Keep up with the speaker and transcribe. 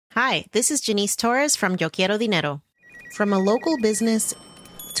Hi, this is Janice Torres from Yo Quiero Dinero. From a local business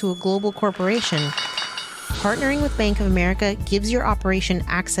to a global corporation, partnering with Bank of America gives your operation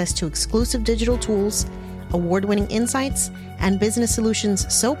access to exclusive digital tools, award-winning insights, and business solutions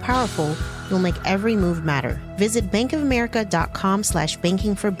so powerful you'll make every move matter. Visit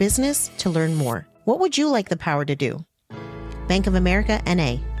bankofamerica.com/banking for business to learn more. What would you like the power to do? Bank of America,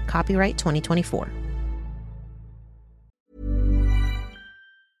 N.A. Copyright 2024.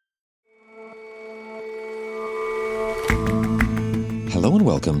 Hello and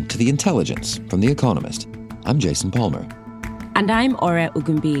welcome to The Intelligence from The Economist. I'm Jason Palmer. And I'm Ora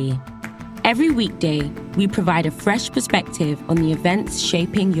Ogunbiyi. Every weekday, we provide a fresh perspective on the events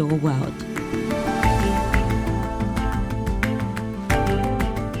shaping your world.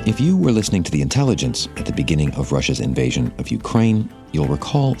 If you were listening to The Intelligence at the beginning of Russia's invasion of Ukraine, you'll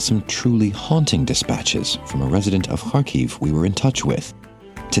recall some truly haunting dispatches from a resident of Kharkiv we were in touch with.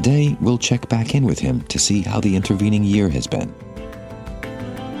 Today, we'll check back in with him to see how the intervening year has been.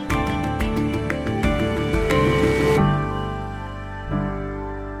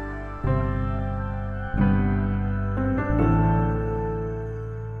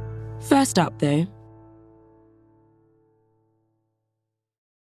 First up, though,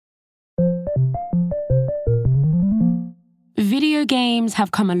 video games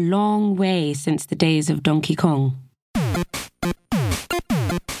have come a long way since the days of Donkey Kong.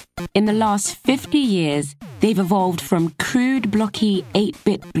 In the last 50 years, they've evolved from crude, blocky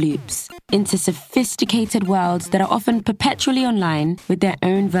 8-bit bloops into sophisticated worlds that are often perpetually online with their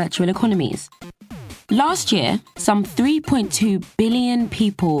own virtual economies. Last year, some 3.2 billion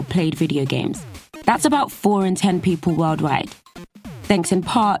people played video games. That's about 4 in 10 people worldwide, thanks in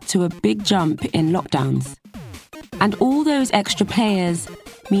part to a big jump in lockdowns. And all those extra players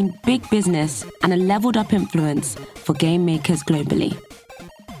mean big business and a leveled up influence for game makers globally.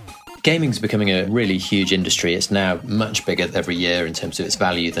 Gaming's becoming a really huge industry. It's now much bigger every year in terms of its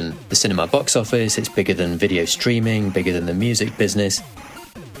value than the cinema box office. It's bigger than video streaming, bigger than the music business.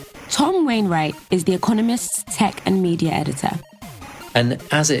 Tom Wainwright is The Economist's tech and media editor. And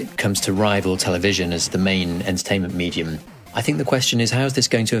as it comes to rival television as the main entertainment medium, I think the question is, how is this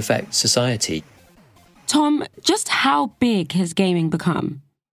going to affect society? Tom, just how big has gaming become?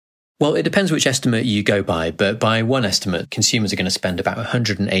 Well, it depends which estimate you go by, but by one estimate, consumers are going to spend about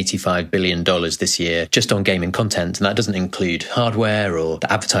 $185 billion this year just on gaming content, and that doesn't include hardware or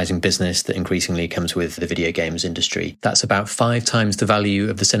the advertising business that increasingly comes with the video games industry. That's about 5 times the value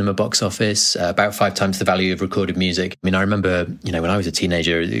of the cinema box office, about 5 times the value of recorded music. I mean, I remember, when I was a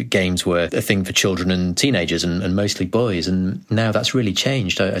teenager, games were a thing for children and teenagers and mostly boys, and now that's really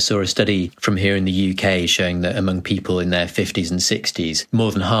changed. I saw a study from here in the UK showing that among people in their 50s and 60s,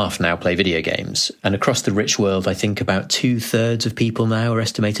 more than half now play video games. And across the rich world, I think about 2/3 of people now are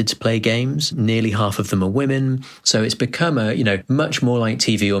estimated to play games. Nearly half of them are women. So it's become much more like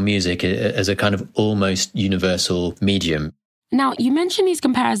TV or music as a kind of almost universal medium. Now, you mentioned these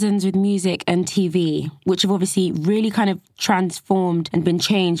comparisons with music and TV, which have obviously really kind of transformed and been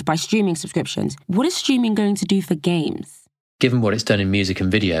changed by streaming subscriptions. What is streaming going to do for games? Given what it's done in music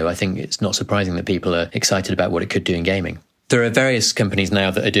and video, I think it's not surprising that people are excited about what it could do in gaming. There are various companies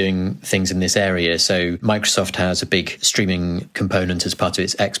now that are doing things in this area. So Microsoft has a big streaming component as part of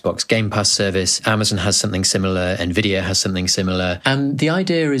its Xbox Game Pass service. Amazon has something similar. Nvidia has something similar. And the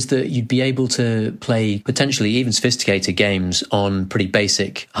idea is that you'd be able to play potentially even sophisticated games on pretty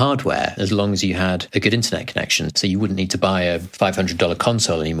basic hardware as long as you had a good internet connection. So you wouldn't need to buy a $500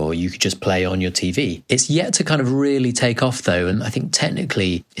 console anymore. You could just play on your TV. It's yet to kind of really take off, though. And I think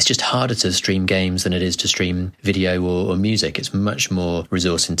technically it's just harder to stream games than it is to stream video or music. It's much more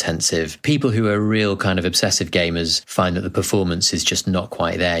resource intensive. People who are real kind of obsessive gamers find that the performance is just not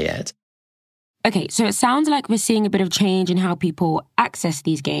quite there yet. Okay, so it sounds like we're seeing a bit of change in how people access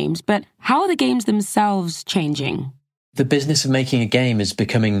these games, but how are the games themselves changing? The business of making a game is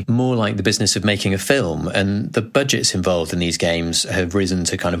becoming more like the business of making a film, and the budgets involved in these games have risen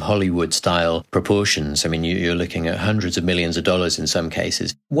to kind of Hollywood-style proportions. I mean, you're looking at hundreds of millions of dollars in some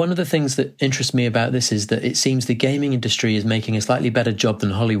cases. One of the things that interests me about this is that it seems the gaming industry is making a slightly better job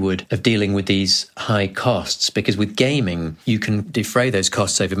than Hollywood of dealing with these high costs, because with gaming, you can defray those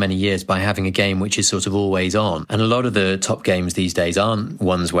costs over many years by having a game which is sort of always on. And a lot of the top games these days aren't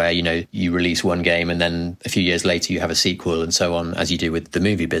ones where, you release one game and then a few years later you have a sequel and so on, as you do with the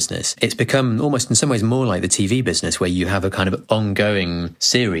movie business. It's become almost in some ways more like the TV business, where you have a kind of ongoing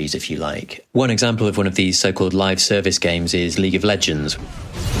series, if you like. One example of one of these so-called live service games is League of Legends.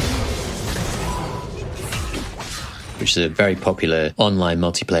 which is a very popular online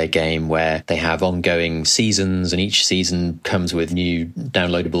multiplayer game where they have ongoing seasons, and each season comes with new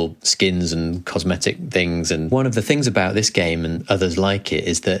downloadable skins and cosmetic things. And one of the things about this game and others like it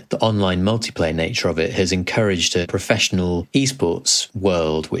is that the online multiplayer nature of it has encouraged a professional esports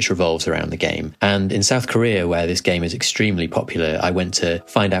world which revolves around the game. And in South Korea, where this game is extremely popular, I went to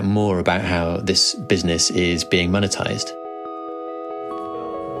find out more about how this business is being monetized.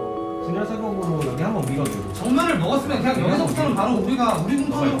 정면을 먹었으면 그냥 여기서부터는 바로 우리가 우리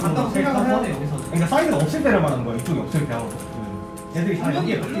공간으로 간다고 생각을 해야 돼. 여기서. 그러니까 사이드가 없을 때를 말하는 거야. 이쪽이 없을 때. 애들이 다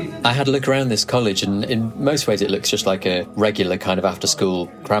여기에 걸려. I had a look around this college, and in most ways it looks just like a regular kind of after-school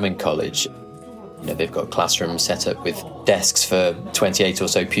cramming college. You know, they've got classrooms set up with desks for 28 or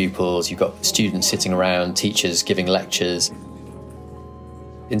so pupils. You've got students sitting around, teachers giving lectures.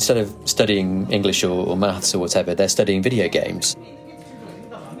 Instead of studying English or maths or whatever, they're studying video games.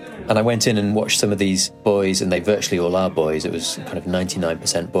 And I went in and watched some of these boys, and they virtually all are boys. It was kind of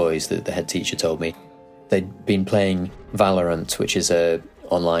 99% boys, that the head teacher told me. They'd been playing Valorant, which is a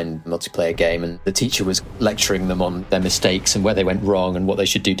online multiplayer game, and the teacher was lecturing them on their mistakes and where they went wrong and what they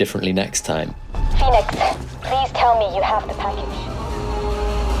should do differently next time. Phoenix, please tell me you have the package.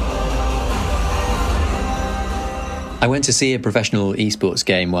 I went to see a professional esports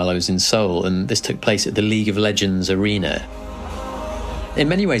game while I was in Seoul, and this took place at the League of Legends arena. In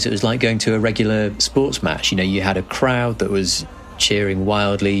many ways, it was like going to a regular sports match. You know, you had a crowd that was cheering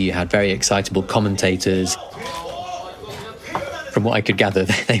wildly, you had very excitable commentators. From what I could gather,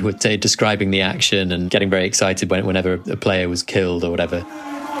 they were describing the action and getting very excited whenever a player was killed or whatever.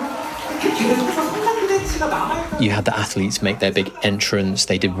 You had the athletes make their big entrance,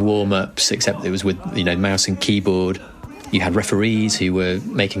 they did warm-ups, except it was with, you know, mouse and keyboard. You had referees who were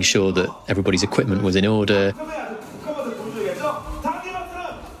making sure that everybody's equipment was in order.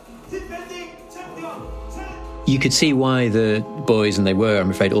 You could see why the boys, and they were,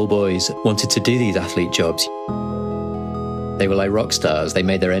 I'm afraid, all boys, wanted to do these athlete jobs. They were like rock stars. They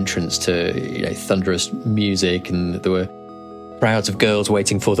made their entrance to, you know, thunderous music, and there were crowds of girls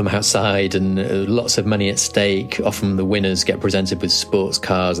waiting for them outside, and lots of money at stake. Often the winners get presented with sports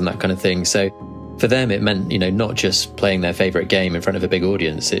cars and that kind of thing. So for them, it meant, you know, not just playing their favourite game in front of a big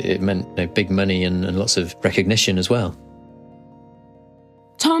audience. It meant, you know, big money and lots of recognition as well.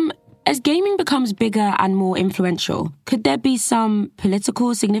 Tom, as gaming becomes bigger and more influential, could there be some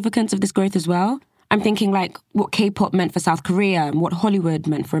political significance of this growth as well? I'm thinking like what K-pop meant for South Korea and what Hollywood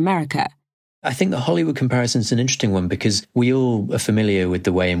meant for America. I think the Hollywood comparison is an interesting one because we all are familiar with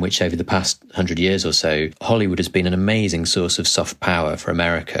the way in which over the past 100 years or so, Hollywood has been an amazing source of soft power for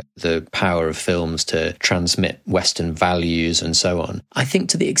America, the power of films to transmit Western values and so on. I think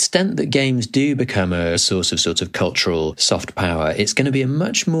to the extent that games do become a source of sort of cultural soft power, it's going to be a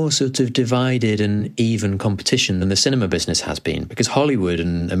much more sort of divided and even competition than the cinema business has been, because Hollywood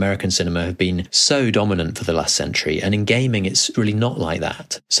and American cinema have been so dominant for the last century, and in gaming it's really not like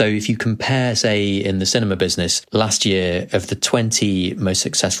that. So if you compare, say, in the cinema business, last year of the 20 most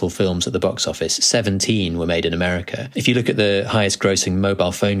successful films at the box office, 17 were made in America. If you look at the highest grossing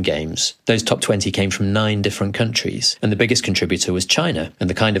mobile phone games, those top 20 came from 9 different countries. And the biggest contributor was China. And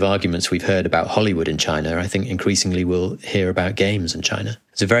the kind of arguments we've heard about Hollywood in China, I think increasingly we'll hear about games in China.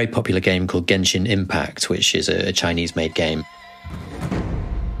 There's a very popular game called Genshin Impact, which is a Chinese-made game.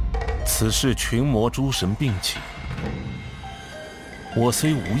 此事群魔诸神并起，我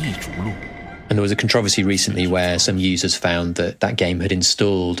虽无意逐鹿。 And there was a controversy recently where some users found that that game had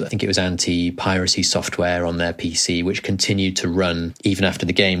installed, I think it was anti-piracy software on their PC, which continued to run even after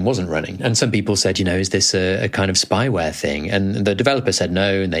the game wasn't running. And some people said, you know, is this a kind of spyware thing? And the developer said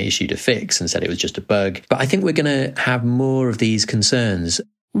no, and they issued a fix and said it was just a bug. But I think we're going to have more of these concerns.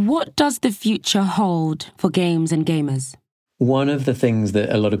 What does the future hold for games and gamers? One of the things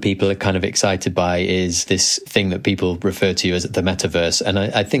that a lot of people are kind of excited by is this thing that people refer to as the metaverse. And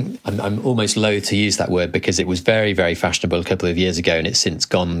I think I'm almost loath to use that word because it was very, very fashionable a couple of years ago and it's since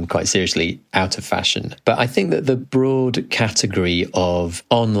gone quite seriously out of fashion. But I think that the broad category of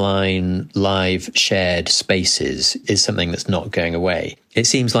online, live, shared spaces is something that's not going away. It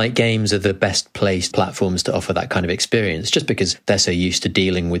seems like games are the best placed platforms to offer that kind of experience, just because they're so used to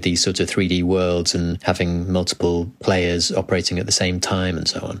dealing with these sorts of 3D worlds and having multiple players operating at the same time and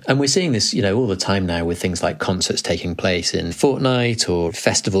so on. And we're seeing this, you know, all the time now with things like concerts taking place in Fortnite, or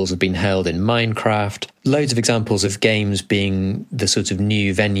festivals have been held in Minecraft. Loads of examples of games being the sort of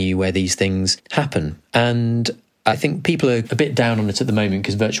new venue where these things happen. And I think people are a bit down on it at the moment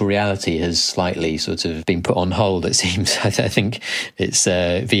because virtual reality has slightly sort of been put on hold, it seems. I think it's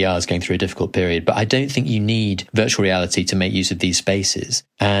VR is going through a difficult period, but I don't think you need virtual reality to make use of these spaces.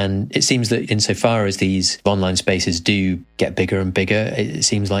 And it seems that insofar as these online spaces do get bigger and bigger, it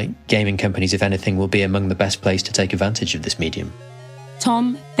seems like gaming companies, if anything, will be among the best placed to take advantage of this medium.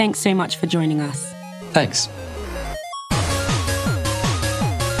 Tom, thanks so much for joining us. Thanks.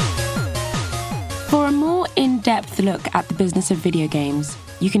 For a more in-depth look at the business of video games,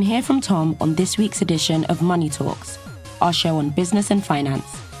 you can hear from Tom on this week's edition of Money Talks, our show on business and finance.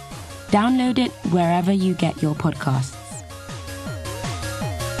 Download it wherever you get your podcasts.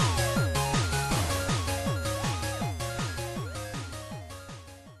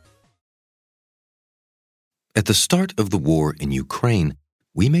 At the start of the war in Ukraine,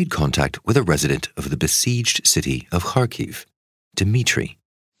 we made contact with a resident of the besieged city of Kharkiv, Dmitry.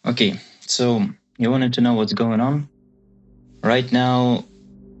 Okay, so you wanted to know what's going on? Right now,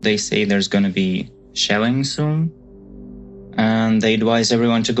 they say there's going to be shelling soon. And they advise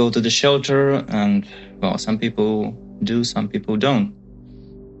everyone to go to the shelter. And, well, some people do, some people don't.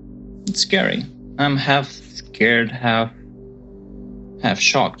 It's scary. I'm half scared, half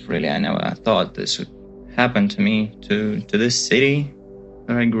shocked, really. I never thought this would happen to me, to this city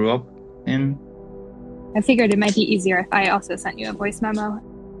that I grew up in. I figured it might be easier if I also sent you a voice memo.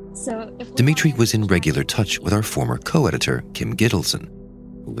 So Dmitry was in regular touch with our former co-editor, Kim Gittleson.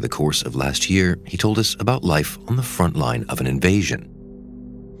 Over the course of last year, he told us about life on the front line of an invasion.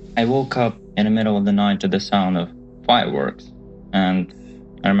 I woke up in the middle of the night to the sound of fireworks. And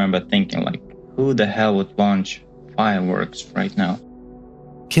I remember thinking, like, who the hell would launch fireworks right now?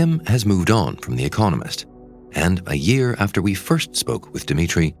 Kim has moved on from The Economist. And a year after we first spoke with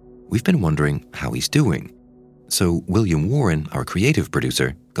Dmitry, we've been wondering how he's doing. So William Warren, our creative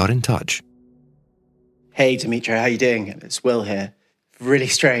producer, got in touch. Hey, Dmitry, how you doing? It's Will here. Really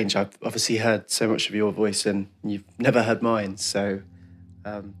strange. I've obviously heard so much of your voice and you've never heard mine. So,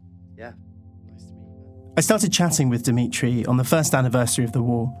 yeah. Nice to meet you. I started chatting with Dmitry on the first anniversary of the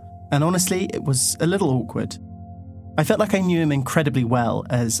war. And honestly, it was a little awkward. I felt like I knew him incredibly well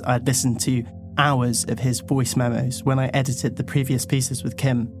as I'd listened to hours of his voice memos when I edited the previous pieces with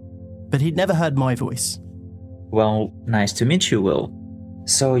Kim. But he'd never heard my voice. Well, nice to meet you, Will.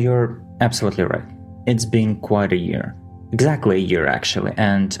 So you're absolutely right. It's been quite a year. Exactly a year, actually.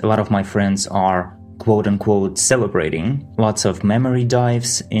 And a lot of my friends are quote-unquote celebrating. Lots of memory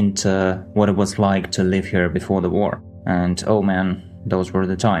dives into what it was like to live here before the war. And oh man, those were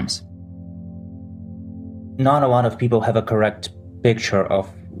the times. Not a lot of people have a correct picture of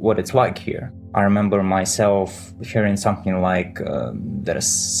what it's like here. I remember myself hearing something like that a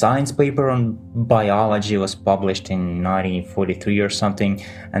science paper on biology was published in 1943 or something,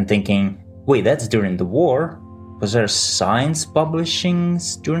 and thinking, wait, that's during the war? Was there science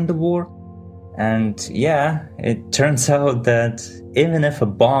publishings during the war? And yeah, it turns out that even if a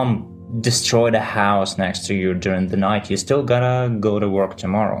bomb destroyed a house next to you during the night, you still gotta go to work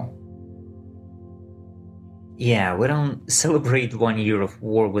tomorrow. Yeah, we don't celebrate 1 year of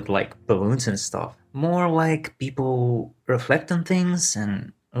war with like balloons and stuff. More like people reflect on things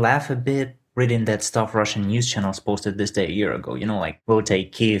and laugh a bit, reading that stuff Russian news channels posted this day a year ago. You know, like, we'll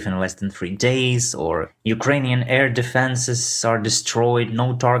take Kyiv in less than 3 days, or Ukrainian air defenses are destroyed,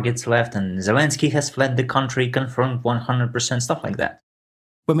 no targets left, and Zelensky has fled the country, confirmed 100%, stuff like that.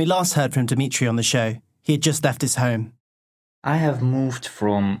 When we last heard from Dmitry on the show, he had just left his home. I have moved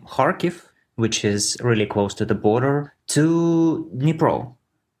from Kharkiv, which is really close to the border, to Dnipro.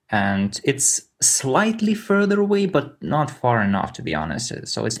 And it's slightly further away, but not far enough, to be honest.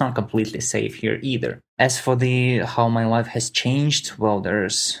 So it's not completely safe here either. As for how my life has changed, well,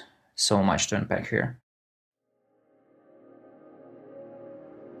 there's so much to unpack here.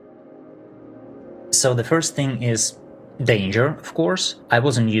 So the first thing is danger, of course. I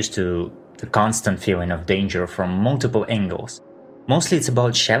wasn't used to the constant feeling of danger from multiple angles. Mostly it's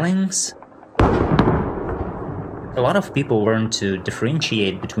about shellings. A lot of people learn to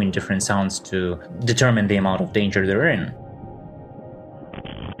differentiate between different sounds to determine the amount of danger they're in.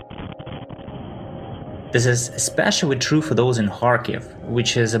 This is especially true for those in Kharkiv,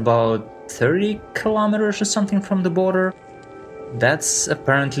 which is about 30 kilometers or something from the border. That's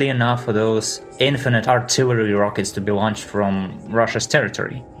apparently enough for those infinite artillery rockets to be launched from Russia's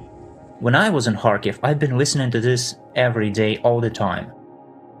territory. When I was in Kharkiv, I've been listening to this every day, all the time.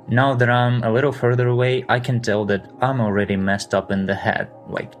 Now that I'm a little further away, I can tell that I'm already messed up in the head,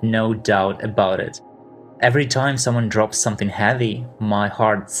 like no doubt about it. Every time someone drops something heavy, my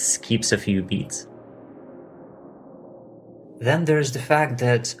heart skips a few beats. Then there's the fact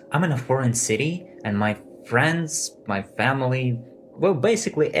that I'm in a foreign city and my friends, my family, well,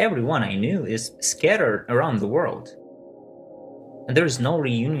 basically everyone I knew is scattered around the world. And there is no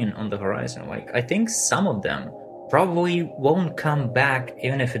reunion on the horizon. Like, I think some of them probably won't come back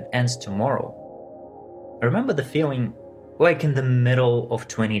even if it ends tomorrow. I remember the feeling like in the middle of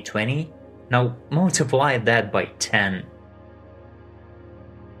 2020. Now multiply that by 10.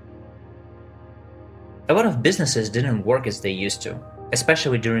 A lot of businesses didn't work as they used to,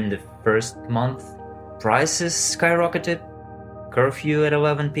 especially during the first month. Prices skyrocketed, curfew at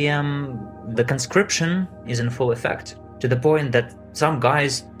 11 p.m., the conscription is in full effect, to the point that some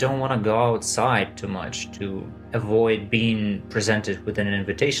guys don't want to go outside too much to avoid being presented with an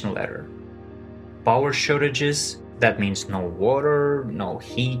invitation letter. Power shortages, that means no water, no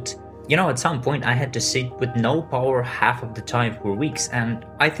heat. You know, at some point I had to sit with no power half of the time for weeks, and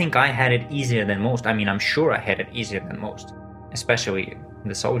I think I had it easier than most. I mean, I'm sure I had it easier than most, especially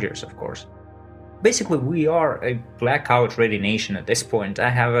the soldiers, of course. Basically, we are a blackout-ready nation at this point. I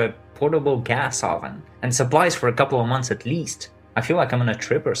have a portable gas oven and supplies for a couple of months at least. I feel like I'm on a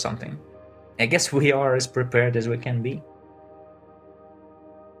trip or something. I guess we are as prepared as we can be.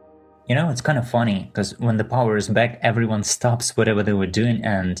 You know, it's kind of funny, because when the power is back, everyone stops whatever they were doing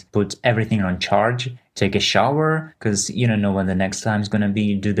and put everything on charge, take a shower, because you don't know when the next time is going to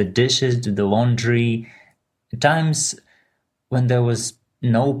be, do the dishes, do the laundry. At times when there was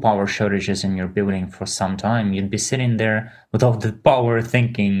no power shortages in your building for some time, you'd be sitting there without the power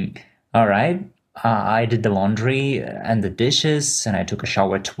thinking, all right, I did the laundry and the dishes and I took a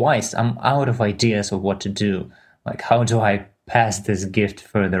shower twice. I'm out of ideas of what to do. Like, how do I pass this gift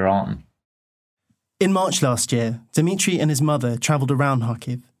further on? In March last year, Dmitry and his mother travelled around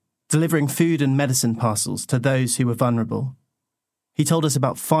Kharkiv, delivering food and medicine parcels to those who were vulnerable. He told us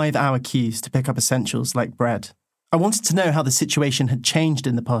about 5-hour queues to pick up essentials like bread. I wanted to know how the situation had changed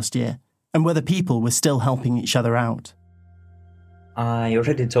in the past year and whether people were still helping each other out. I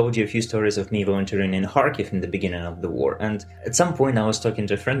already told you a few stories of me volunteering in Kharkiv in the beginning of the war, and at some point I was talking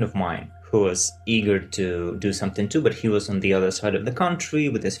to a friend of mine who was eager to do something too, but he was on the other side of the country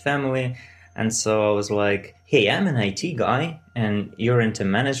with his family, and so I was like, hey, I'm an IT guy and you're into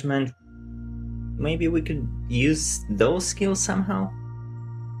management. Maybe we could use those skills somehow?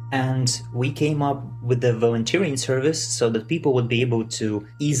 And we came up with a volunteering service so that people would be able to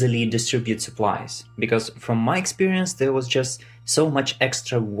easily distribute supplies. Because from my experience, there was just so much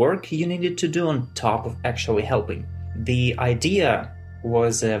extra work you needed to do on top of actually helping. The idea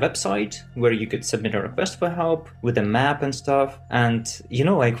was a website where you could submit a request for help with a map and stuff. And you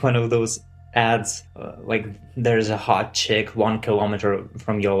know, like one of those ads, like there's a hot chick 1 kilometer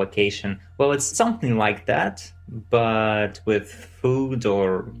from your location. Well, it's something like that, but with food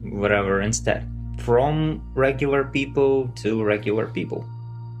or whatever instead. From regular people to regular people.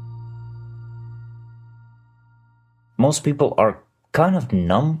 Most people are kind of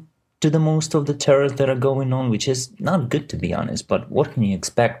numb to the most of the terrors that are going on, which is not good, to be honest, but what can you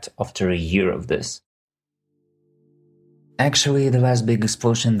expect after a year of this? Actually, the last big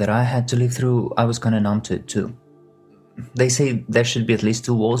explosion that I had to live through, I was kind of numb to it too. They say there should be at least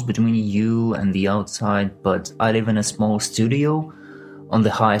 2 walls between you and the outside, but I live in a small studio on the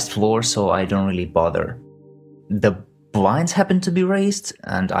highest floor, so I don't really bother. The blinds happened to be raised,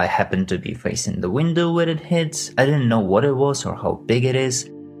 and I happened to be facing the window when it hit. I didn't know what it was or how big it is.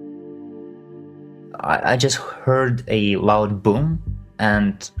 I just heard a loud boom,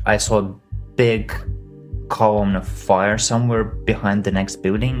 and I saw a big column of fire somewhere behind the next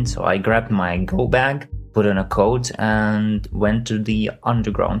building, so I grabbed my go bag, put on a coat, and went to the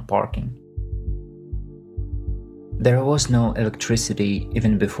underground parking. There was no electricity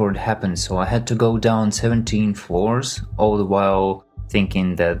even before it happened, so I had to go down 17 floors, all the while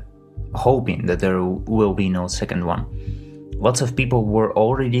hoping that there will be no second one. Lots of people were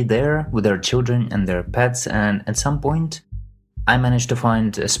already there with their children and their pets, and at some point I managed to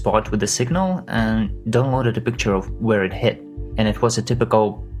find a spot with a signal and downloaded a picture of where it hit. And it was a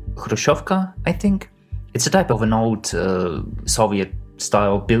typical Khrushchevka, I think. It's a type of an old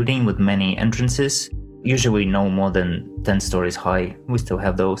Soviet-style building with many entrances, usually no more than 10 stories high. We still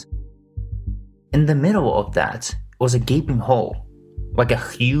have those. In the middle of that was a gaping hole, like a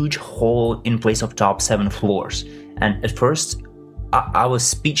huge hole in place of top 7 floors. And at first, I was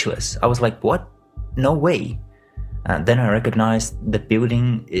speechless. I was like, what? No way. And then I recognized the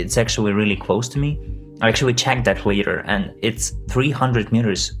building, it's actually really close to me. I actually checked that later, and it's 300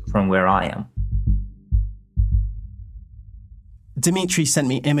 meters from where I am. Dmitry sent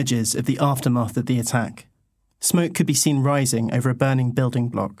me images of the aftermath of the attack. Smoke could be seen rising over a burning building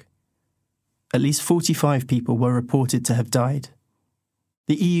block. At least 45 people were reported to have died.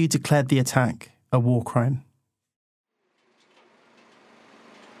 The EU declared the attack a war crime.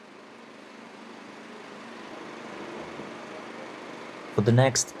 for the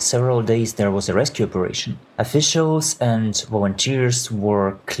next several days there was a rescue operation. Officials and volunteers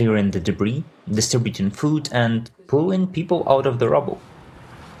were clearing the debris, distributing food, and pulling people out of the rubble.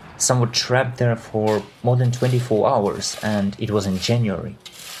 Some were trapped there for more than 24 hours, and it was in January.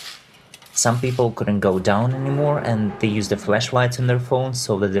 Some people couldn't go down anymore, and they used the flashlights on their phones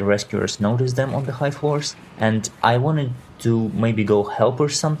so that the rescuers noticed them on the high floors. And I wanted to maybe go help or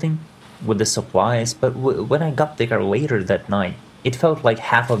something with the supplies, but when I got there later that night, it felt like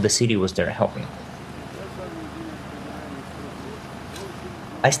half of the city was there helping.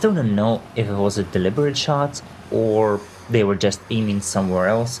 I still don't know if it was a deliberate shot or they were just aiming somewhere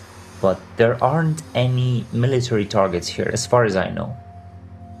else, but there aren't any military targets here as far as I know.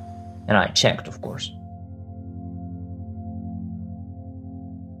 And I checked, of course.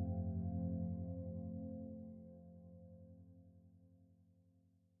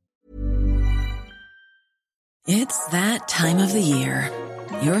 It's that time of the year.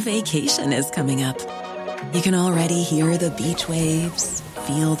 Your vacation is coming up. You can already hear the beach waves,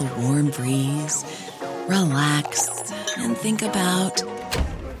 feel the warm breeze, relax, and think about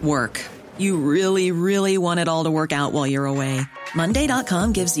work. You really, really want it all to work out while you're away.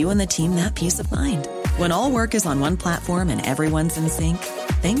 Monday.com gives you and the team that peace of mind. When all work is on one platform and everyone's in sync,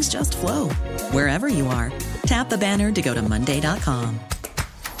 things just flow. Wherever you are, tap the banner to go to Monday.com.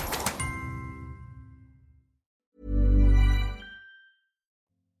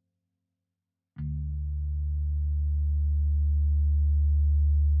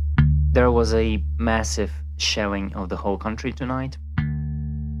 There was a massive shelling of the whole country tonight.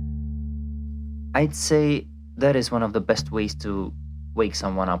 I'd say that is one of the best ways to wake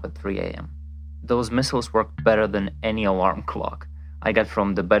someone up at 3 a.m. Those missiles worked better than any alarm clock. I got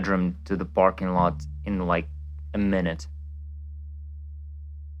from the bedroom to the parking lot in like a minute.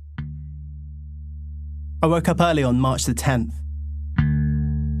 I woke up early on March the 10th,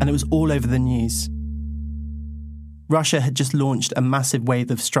 and it was all over the news. Russia had just launched a massive wave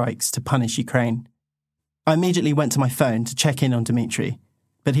of strikes to punish Ukraine. I immediately went to my phone to check in on Dmitry,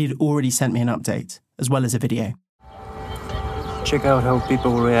 but he'd already sent me an update, as well as a video. Check out how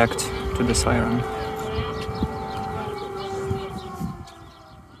people react to the siren.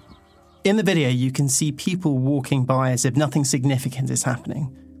 In the video, you can see people walking by as if nothing significant is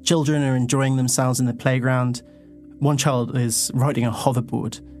happening. Children are enjoying themselves in the playground. One child is riding a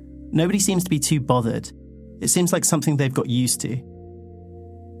hoverboard. Nobody seems to be too bothered. It seems like something they've got used to.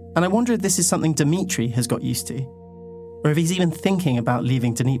 And I wonder if this is something Dmitry has got used to, or if he's even thinking about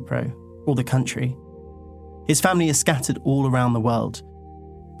leaving Dnipro, or the country. His family is scattered all around the world,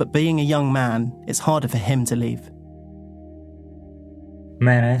 but being a young man, it's harder for him to leave.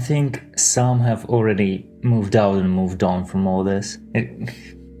 Man, I think some have already moved out and moved on from all this. It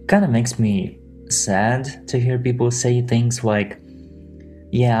kind of makes me sad to hear people say things like,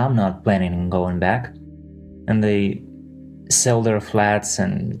 yeah, I'm not planning on going back. And they sell their flats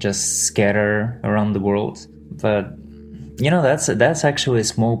and just scatter around the world. But, you know, that's actually a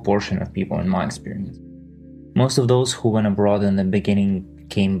small portion of people in my experience. Most of those who went abroad in the beginning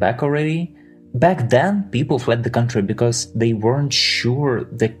came back already. Back then, people fled the country because they weren't sure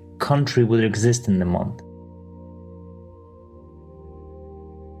the country would exist in the month.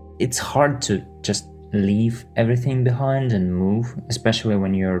 It's hard to just leave everything behind and move, especially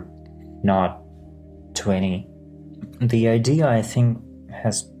when you're not 20. The idea, I think,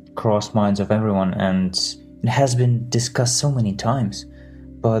 has crossed minds of everyone and it has been discussed so many times.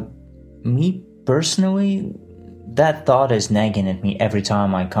 But me personally, that thought is nagging at me every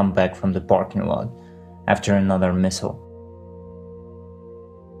time I come back from the parking lot after another missile.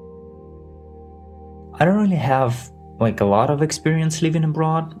 I don't really have a lot of experience living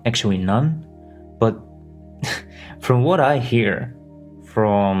abroad, actually none, but from what I hear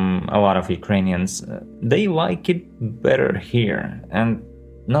from a lot of Ukrainians, they like it better here, and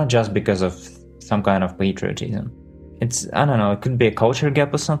not just because of some kind of patriotism. I don't know, it could be a culture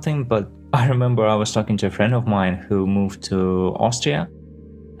gap or something, but I remember I was talking to a friend of mine who moved to Austria,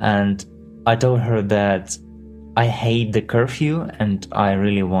 and I told her that I hate the curfew and I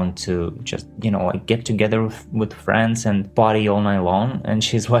really want to just, get together with friends and party all night long. And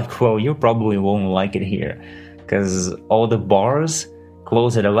she's like, well, you probably won't like it here because all the bars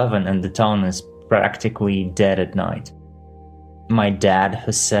close at 11 and the town is practically dead at night. My dad,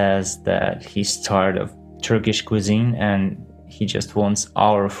 who says that he's tired of Turkish cuisine and he just wants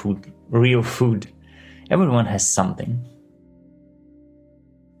our food, real food. Everyone has something.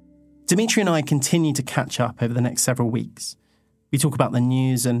 Dmitry and I continue to catch up over the next several weeks. We talk about the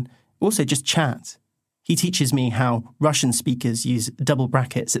news and also just chat. He teaches me how Russian speakers use double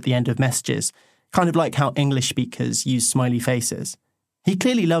brackets at the end of messages, kind of like how English speakers use smiley faces. He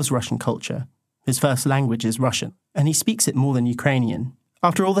clearly loves Russian culture. His first language is Russian, and he speaks it more than Ukrainian.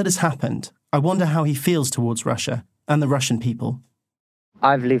 After all that has happened, I wonder how he feels towards Russia and the Russian people.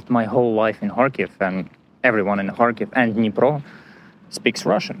 I've lived my whole life in Kharkiv, and everyone in Kharkiv and Dnipro speaks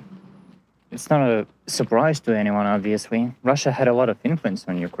Russian. It's not a surprise to anyone, obviously. Russia had a lot of influence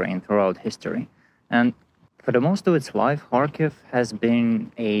on Ukraine throughout history. And for the most of its life, Kharkiv has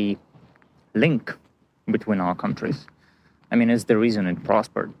been a link between our countries. I mean, it's the reason it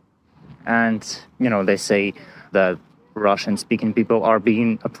prospered. And, they say that Russian-speaking people are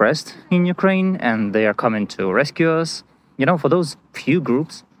being oppressed in Ukraine and they are coming to rescue us. For those few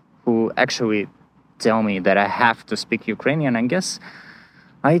groups who actually tell me that I have to speak Ukrainian, I guess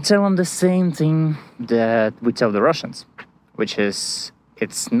I tell them the same thing that we tell the Russians, which is,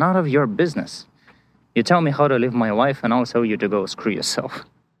 it's none of your business. You tell me how to live my life and I'll tell you to go screw yourself.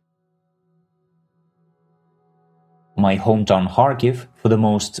 My hometown Kharkiv, for the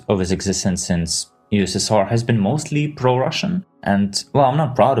most of its existence since USSR, has been mostly pro-Russian. And, I'm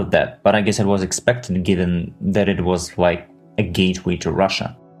not proud of that, but I guess it was expected given that it was like a gateway to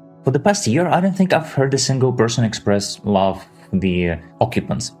Russia. For the past year, I don't think I've heard a single person express love for the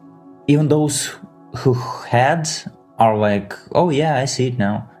occupants. Even those who had are like, oh yeah, I see it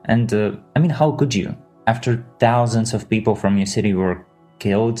now. And, how could you? After thousands of people from your city were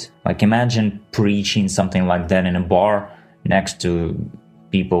killed, imagine preaching something like that in a bar next to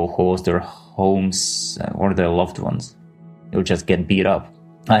people who lost their homes or their loved ones. You'll just get beat up.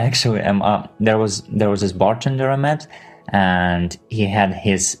 I actually am, there was this bartender I met, and he had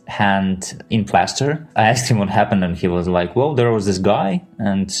his hand in plaster. I asked him what happened, and he was like, well, there was this guy,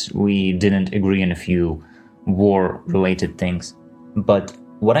 and we didn't agree on a few war-related things. But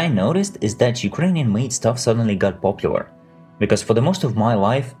what I noticed is that Ukrainian-made stuff suddenly got popular. Because for the most of my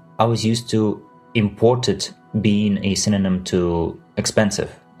life, I was used to imported being a synonym to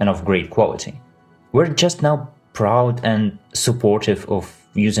expensive and of great quality. We're just now proud and supportive of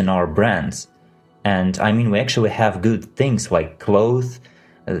using our brands. And we actually have good things like clothes,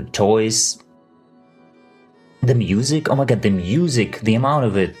 toys, the music. Oh my god, the music, the amount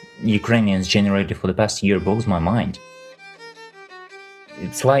of it Ukrainians generated for the past year blows my mind.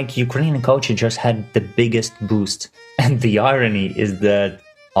 It's like Ukrainian culture just had the biggest boost. And the irony is that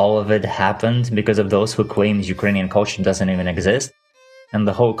all of it happened because of those who claim Ukrainian culture doesn't even exist, and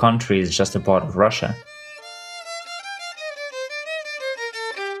the whole country is just a part of Russia.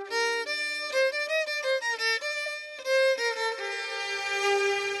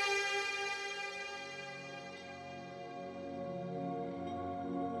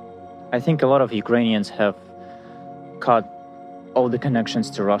 I think a lot of Ukrainians have cut all the connections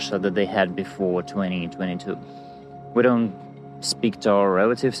to Russia that they had before 2022. We don't speak to our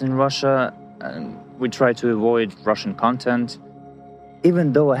relatives in Russia, and we try to avoid Russian content.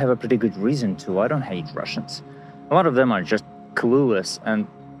 Even though I have a pretty good reason to, I don't hate Russians. A lot of them are just clueless, and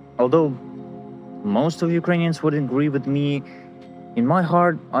although most of Ukrainians would agree with me, in my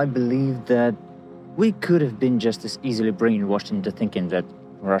heart, I believe that we could have been just as easily brainwashed into thinking that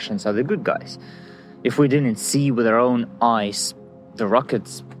Russians are the good guys. If we didn't see with our own eyes the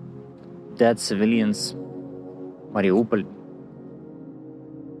rockets, dead civilians, Mariupol.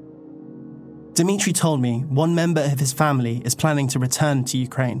 Dmitry told me one member of his family is planning to return to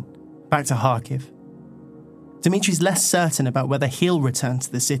Ukraine, back to Kharkiv. Dmitry's less certain about whether he'll return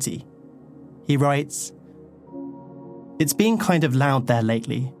to the city. He writes, "It's been kind of loud there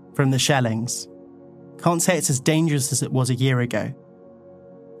lately, from the shellings. Can't say it's as dangerous as it was a year ago,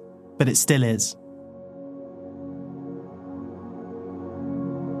 but it still is."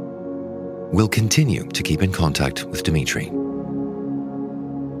 We'll continue to keep in contact with Dmitry.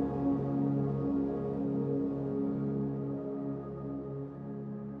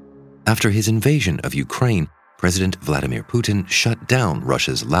 After his invasion of Ukraine, President Vladimir Putin shut down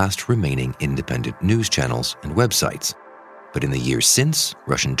Russia's last remaining independent news channels and websites. But in the years since,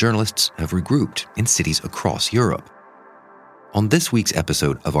 Russian journalists have regrouped in cities across Europe. On this week's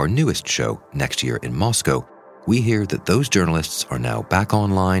episode of our newest show, Next Year in Moscow, we hear that those journalists are now back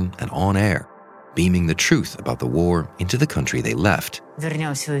online and on air, beaming the truth about the war into the country they left.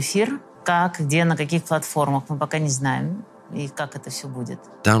 Вернемся в эфир. Как, где, на каких платформах, мы пока не знаем. И как это все будет.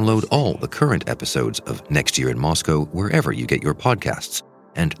 Download all the current episodes of Next Year in Moscow wherever you get your podcasts,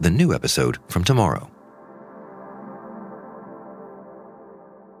 and the new episode from tomorrow.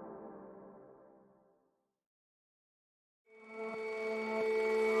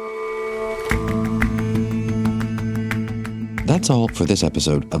 That's all for this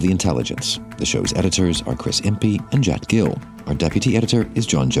episode of The Intelligence. The show's editors are Chris Impey and Jet Gill. Our deputy editor is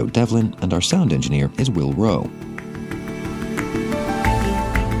John Joe Devlin, and our sound engineer is Will Rowe.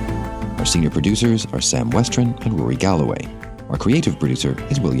 senior producers are Sam Westron and Rory Galloway. Our creative producer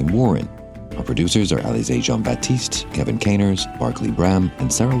is William Warren. Our producers are Alizé Jean-Baptiste, Kevin Caners, Barclay Bram,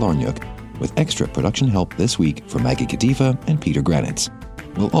 and Sarah Larniuk, with extra production help this week from Maggie Kadifa and Peter Granitz.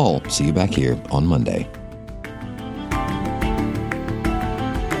 We'll all see you back here on Monday.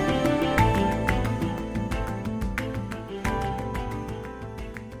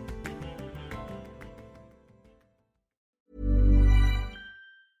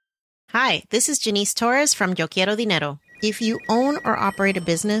 Hi, this is Janice Torres from Yo Quiero Dinero. If you own or operate a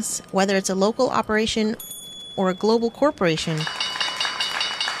business, whether it's a local operation or a global corporation,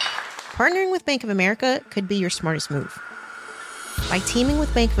 partnering with Bank of America could be your smartest move. By teaming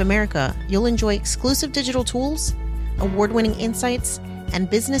with Bank of America, you'll enjoy exclusive digital tools, award-winning insights, and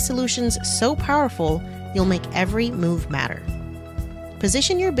business solutions so powerful you'll make every move matter.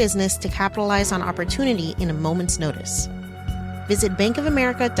 Position your business to capitalize on opportunity in a moment's notice. Visit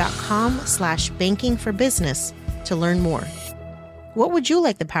bankofamerica.com/bankingforbusiness to learn more. What would you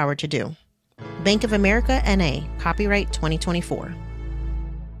like the power to do? Bank of America, N.A., copyright 2024.